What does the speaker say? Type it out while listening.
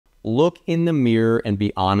look in the mirror and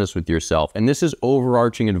be honest with yourself. And this is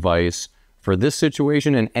overarching advice for this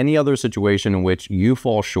situation and any other situation in which you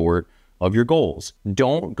fall short of your goals.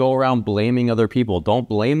 Don't go around blaming other people. Don't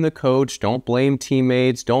blame the coach. Don't blame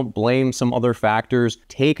teammates. Don't blame some other factors.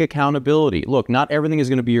 Take accountability. Look, not everything is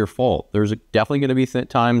going to be your fault. There's definitely going to be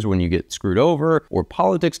times when you get screwed over, or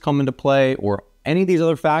politics come into play, or any of these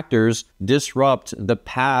other factors disrupt the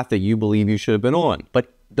path that you believe you should have been on.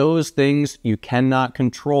 But those things you cannot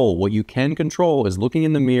control. What you can control is looking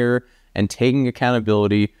in the mirror and taking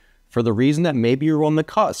accountability for the reason that maybe you're on the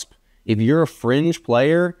cusp. If you're a fringe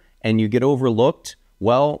player and you get overlooked,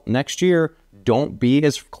 well, next year, don't be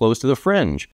as close to the fringe.